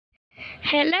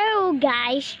Hello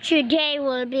guys, today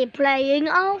we'll be playing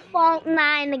Asphalt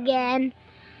 9 again.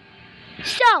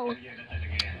 So,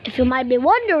 if you might be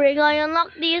wondering, I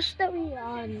unlocked the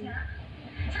Asterion.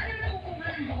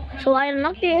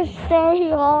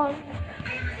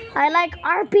 I like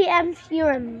RPM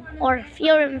Theorem, or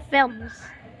Theorem Films.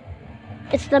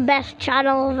 It's the best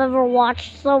channel I've ever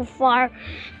watched so far.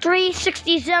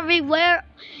 360s everywhere,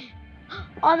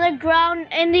 on the ground,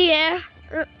 in the air.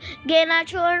 Get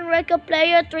natural and record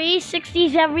player,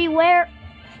 360s everywhere.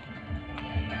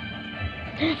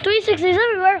 360s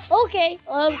everywhere. Okay.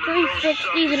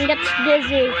 360s and gets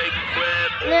dizzy.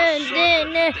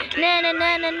 Na na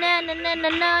na na na na na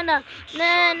na na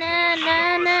na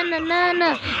na na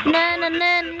na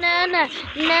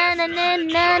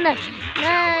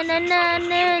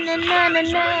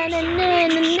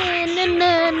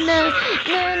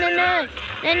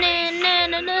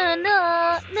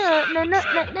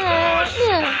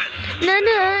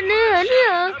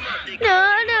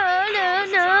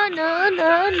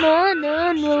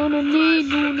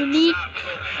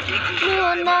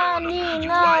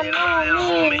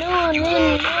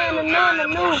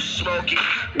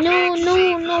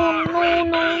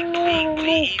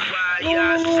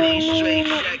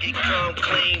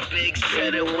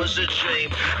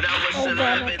Oh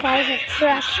god, my guys are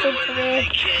trashed into me.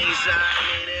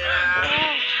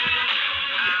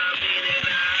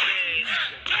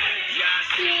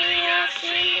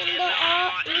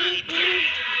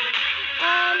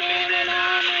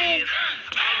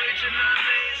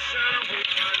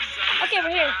 Okay,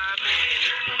 we're here.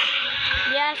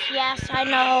 Yes, I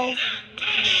know.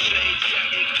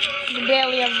 The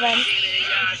daily event.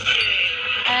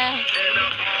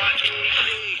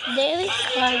 Daily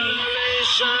climb.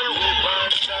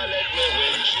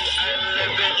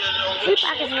 Food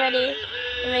pack is ready.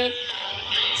 Wait.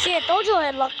 See, I told you I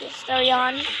unlocked this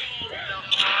Asterion.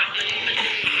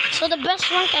 So the best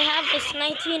rank I have is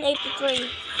 1983.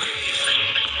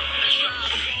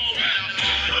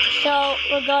 So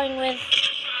we're going with.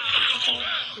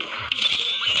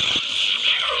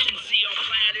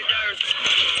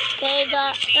 They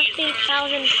got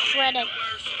 15,000 credits.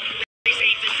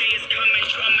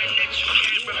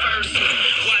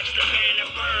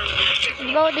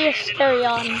 Go to the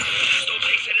Asterion.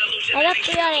 I got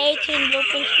 3 out of 18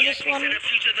 blueprints for this one.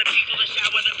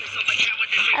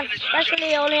 I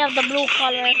especially only have the blue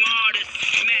color.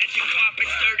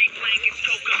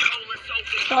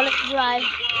 So let's drive.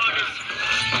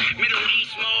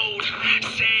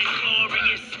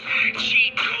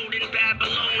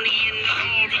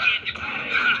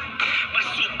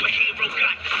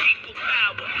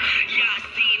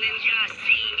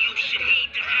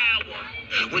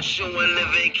 With you and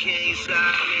living kings, I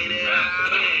mean it.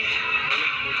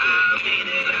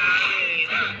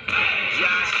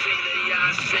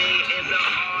 Y'all seen in the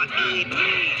R.E.P.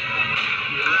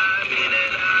 I mean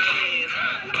it.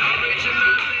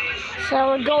 So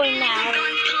we're going now.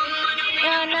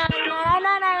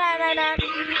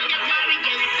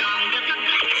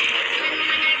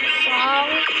 Song.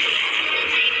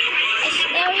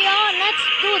 Asterion, let's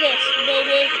do this,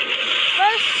 baby.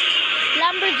 First,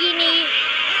 Lamborghini.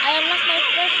 I unlocked my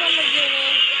first Lamborghini.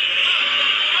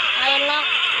 I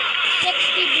unlocked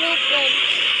 60 blueprints.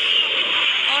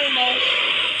 Almost.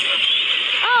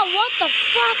 Oh, what the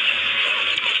fuck?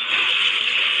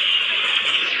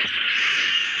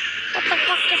 What the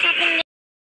fuck just happened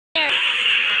there?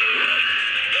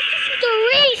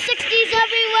 360s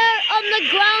everywhere, on the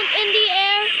ground, in the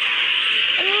air.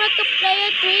 And I'm like a player,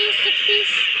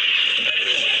 360s.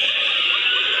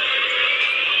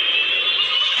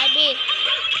 I beat.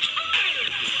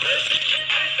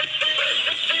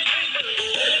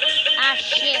 Ah,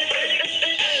 shit.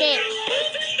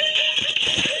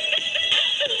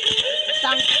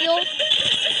 Thank you.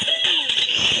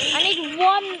 I need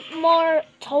one more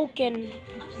token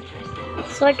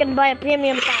so I can buy a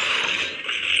premium pack.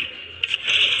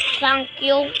 Thank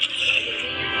you.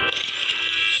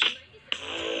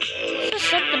 This is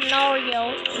something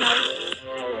Mario. Nice.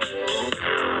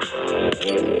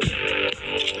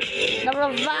 The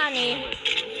Ravani.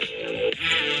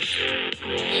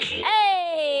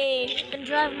 Hey! I can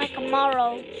drive my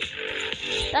Camaro.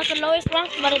 That's the lowest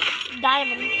rank, but it's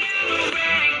diamond.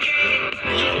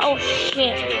 Oh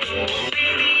shit.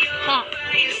 Ha.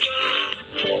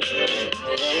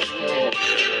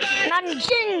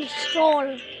 Nanjing Stroll.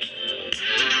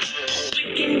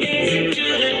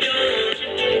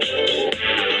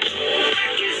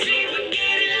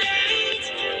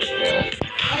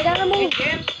 I gotta move.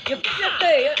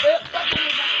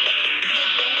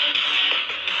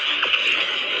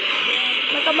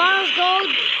 My Camaro's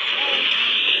gold.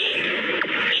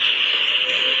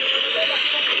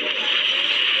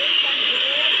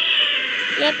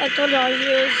 Yep, I told you I'll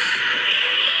use.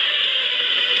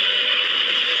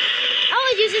 I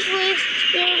would use this for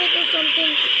experiment or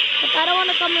something. But I don't want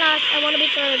to come last. I want to be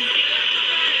third.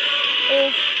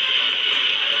 Oh.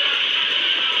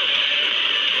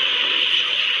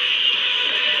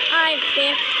 I'm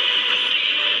fifth.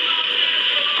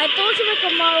 I told you my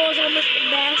Camaro was almost the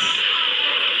best.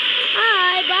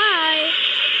 Hi, bye.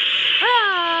 Ah.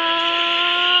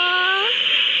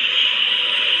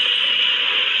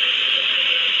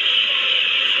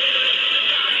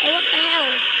 Oh, what the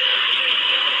hell?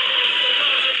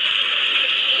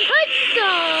 No.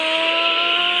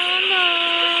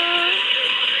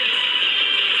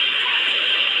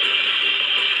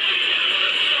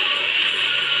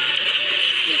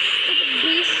 You stupid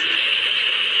beast.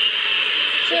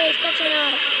 Chase, catch him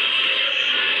out.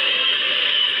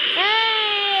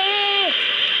 Hey!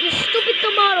 You stupid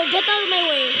Camaro, get out of my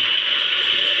way.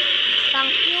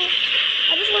 Thank you.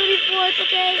 I just want to be fourth,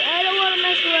 okay? I don't want to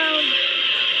mess around.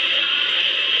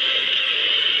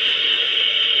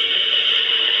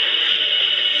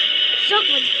 Suck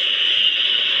my...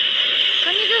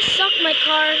 Can you just suck my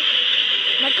car?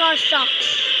 My car sucks.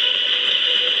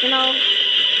 You know?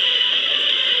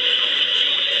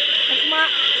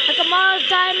 Like a Mars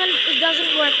Diamond, it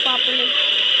doesn't work properly.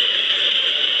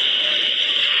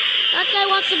 That guy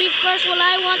wants to be first, while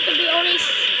I want to be I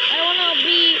want to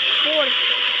be fourth.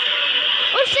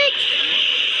 Or sixth!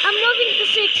 I'm moving to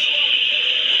sixth.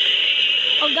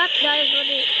 Oh, that guy is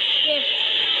already fifth.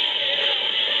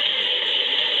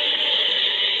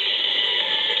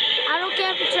 I don't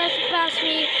care if he tries to pass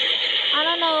me. I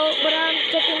don't know, but I'm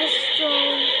taking this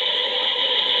strong.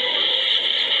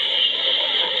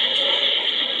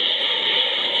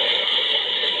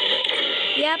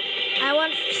 Yep, I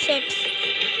want sixth.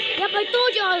 Yep, I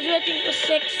told you I was waiting for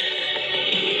sixth.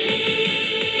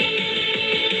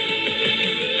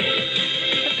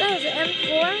 What the hell is it,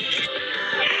 M4?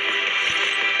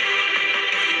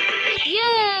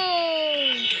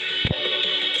 Yay!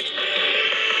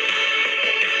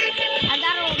 I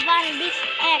got a Ravani Beast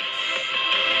X.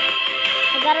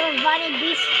 I got a Ravani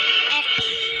Beast X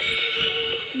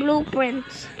blueprint.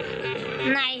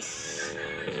 Nice.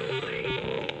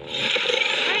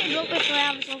 How many blueprints do I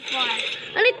have so far?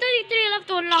 Only 33 left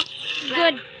to unlock.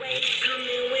 Good.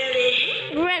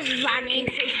 Where's Ravani?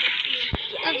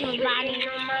 That's Ravani.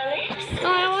 Oh, I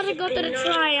want to go to the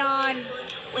try-on.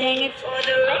 Dang it.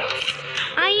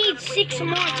 I need 6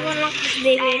 more to unlock this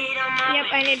baby.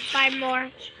 Yep, I need 5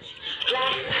 more.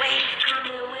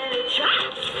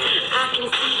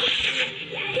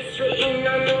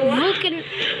 Vulcan,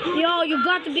 yo, you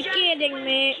got to be kidding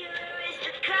me.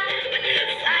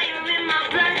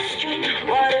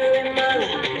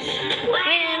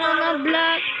 Waiting on the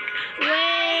block,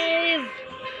 wave,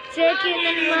 shaking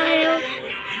in my own,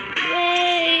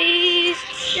 wave,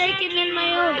 shaking in my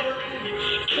own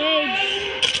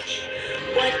cage.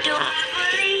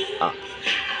 Oh.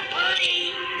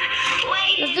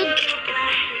 Let's do.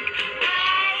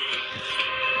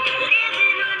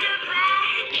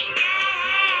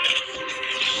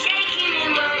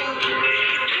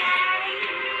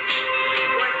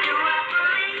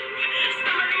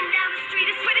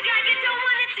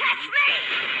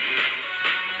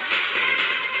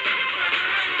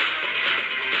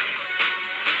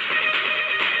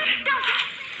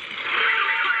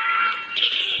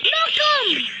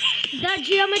 The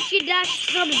Geometry Dash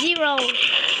Sub-Zero.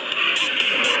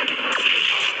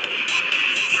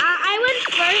 I went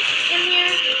first in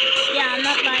here. Yeah, I'm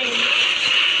not lying.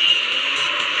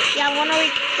 Yeah, I wanna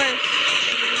reach first.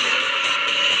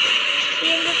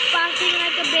 See, I'm just passing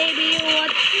like a baby or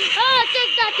what? Oh,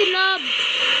 take that, you knob!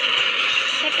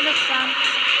 Take this down.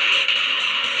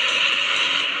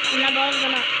 And I'm all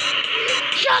gonna...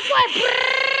 Shockwave!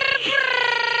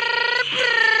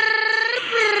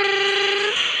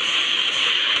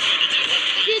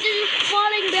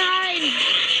 Falling behind.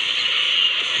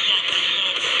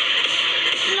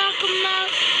 Knock him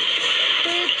out.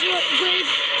 Turn it to upgrade.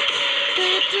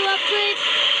 Turn it to upgrade.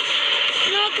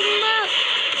 Knock him out.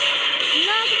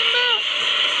 Knock him out.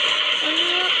 On the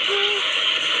upgrade.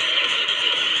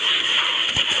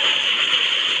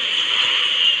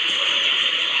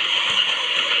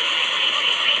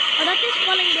 Oh, that is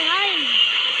falling behind.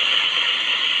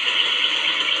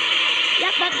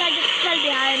 Yep, that guy just fell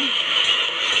behind.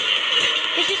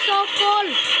 This is so cool.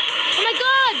 Oh my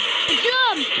god! The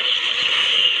jump!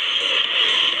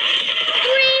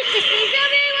 360s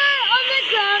everywhere on the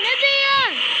ground in the air!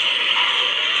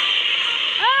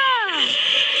 Ah!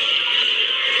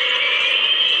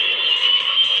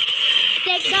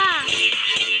 Take that!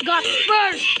 Got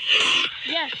first!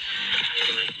 Yes!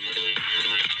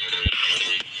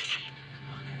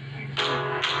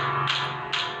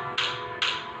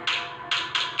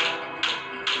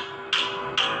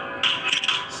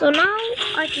 So now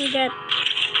I can get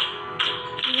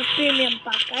the premium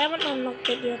pack. I haven't unlocked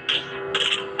it yet.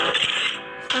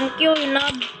 Thank you,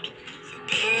 nub.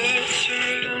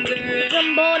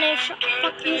 Trombone,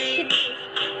 fuck you, shit.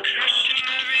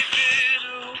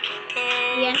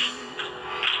 Yes.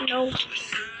 No.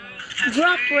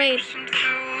 Drop rate.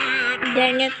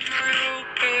 Dang it.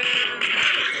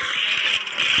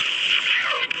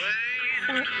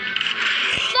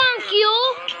 Thank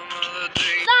you.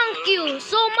 Thank you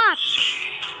so much.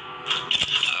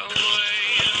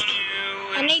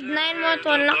 I need 9 more to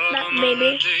unlock that,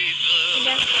 baby.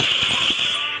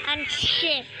 And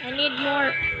shit, I need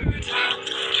more.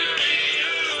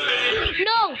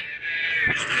 No!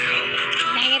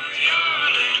 Dang it.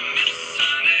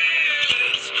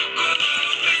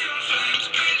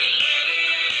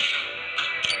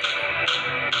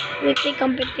 Weekly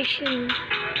competition.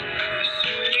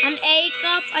 An A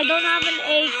cup? I don't have an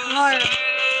A card.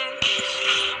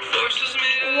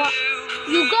 What?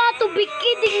 You got to be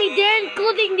kidding me, they're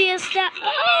including the stat. Oh.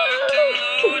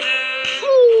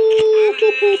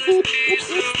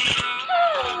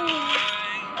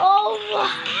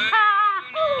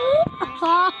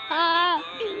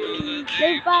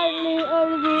 They finally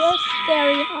earned me a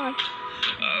scary heart.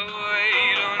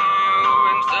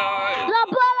 The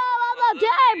battle of the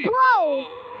day, bro!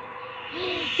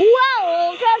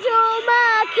 Welcome to my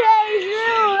case,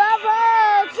 you love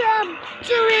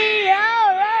century,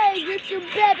 alright, get you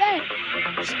baby.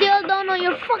 Still don't know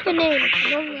your fucking name.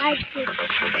 Don't like it.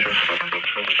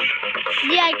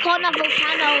 The Icona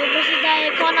Volcano. This is the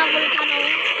Icona Volcano.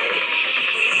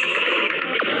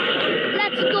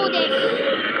 Let's do this.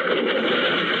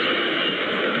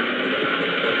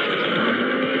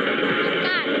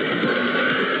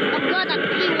 I'm good at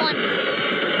P1.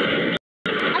 I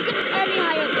get any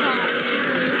higher car.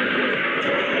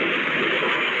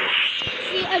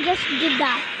 See, I just did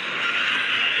that.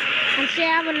 And see, I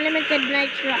have unlimited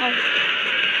nitro.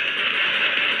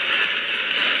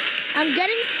 I'm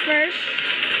getting first.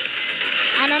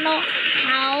 I don't know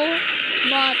how,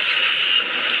 but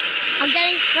I'm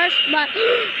getting first, but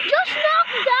just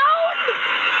knocked down!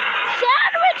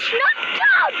 Sandwich knocked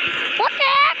down! What the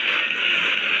heck?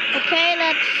 Okay,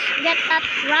 let's get that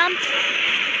ramp.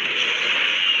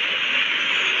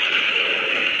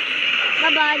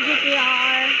 Bye-bye,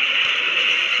 GTR.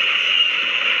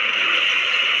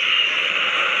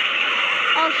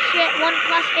 Oh shit, 1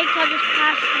 plus 8 car just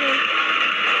passed me.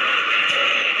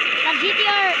 The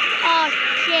GTR, oh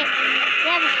shit. They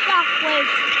have a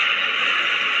shockwave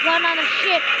going on the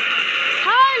ship.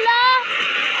 Harla!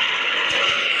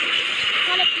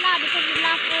 Call it La because it's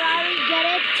La Ferrari, get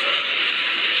it?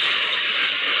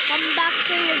 Come back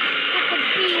to your stupid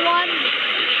P1.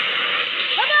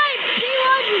 Bye-bye,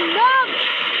 P1, you love!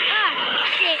 Ah,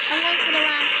 shit, I'm going for the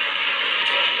ramp.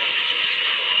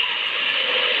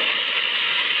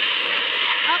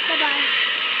 Oh, bye-bye.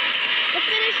 The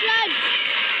finish line.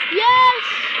 Yes!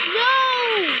 No!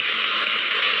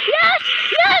 Yes!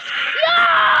 Yes!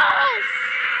 Yes!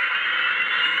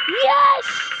 Yes!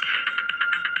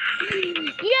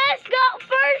 Yes, got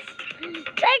first!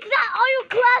 Take that, all you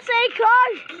Class A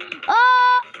cars!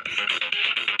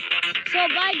 So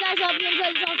bye guys, hope you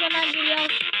enjoyed this also nice video.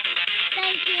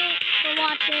 Thank you for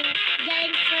watching,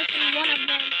 getting first in one of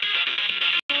them.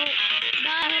 So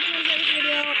bye, I hope you enjoyed this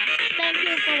video. Thank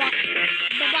you for watching.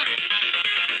 Bye-bye.